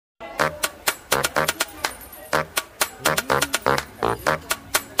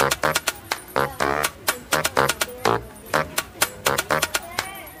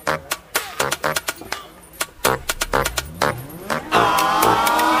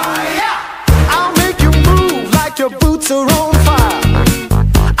boots are on fire.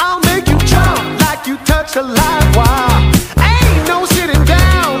 I'll make you jump like you touch a live wire. Ain't no sitting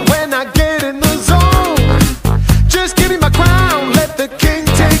down when I get in the zone. Just give me my crown, let the king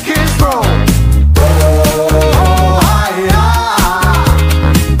take his throne. Oh, hi-ya.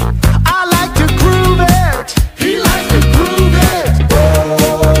 I like to groove it. He likes to groove it.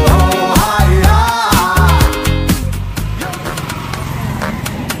 Oh, hi-ya.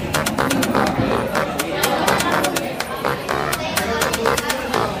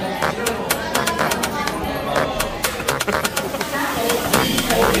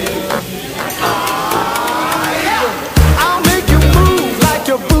 I'll make you move like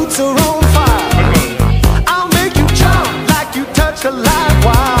your boots are on fire. I'll make you jump like you touch a live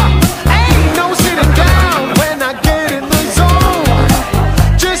wire. Ain't no sitting down when I get in the zone.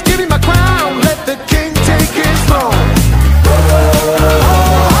 Just give me my crown, let the king take his throne. Oh,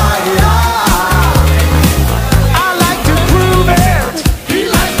 hi-ya. I like to groove it. He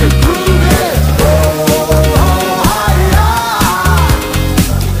likes to groove it. Oh, hi-ya.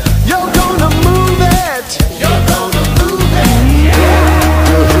 You're gonna move it. You're gonna move it.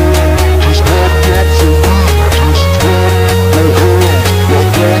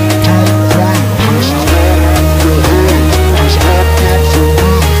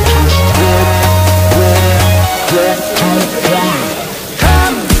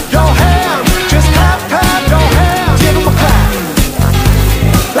 Clap your hands, just clap your hands. Give 'em a clap.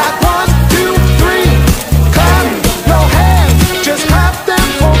 Like 1, 2, 3. Clap your hands, just clap them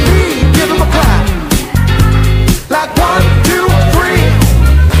for me. Give 'em a clap. Like 1, 2, 3.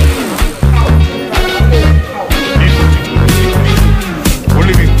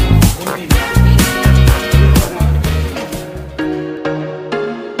 올리빙.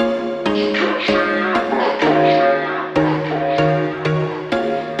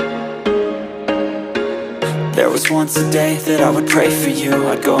 There was once a day that I would pray for you.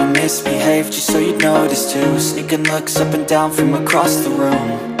 I'd go and misbehave just so you'd notice too. Sneaking looks up and down from across the room.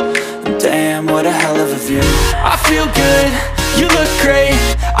 And damn, what a hell of a view. I feel good, you look great.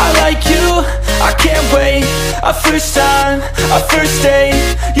 I like you, I can't wait. A first time, a first date.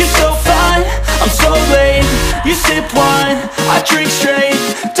 You're so fine, I'm so late. You sip wine, I drink straight.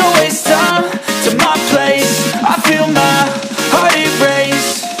 Don't waste time to my place. I feel my heart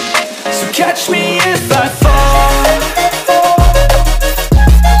erase. So catch me if I fall.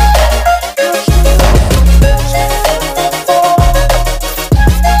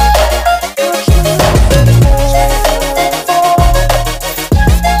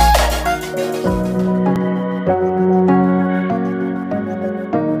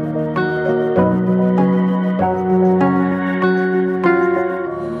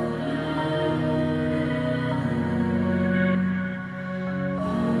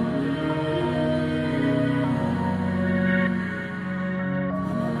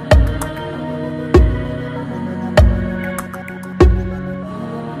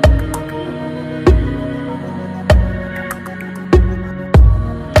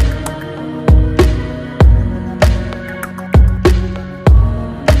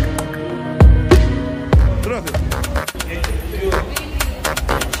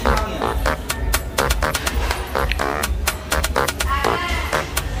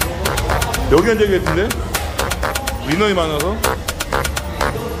 여기 앉아야겠는데? 민원이 많아서.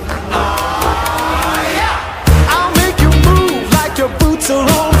 I'll make you move like your boots are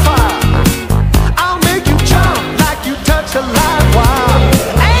on fire. I'll make you jump like you touch a live wire.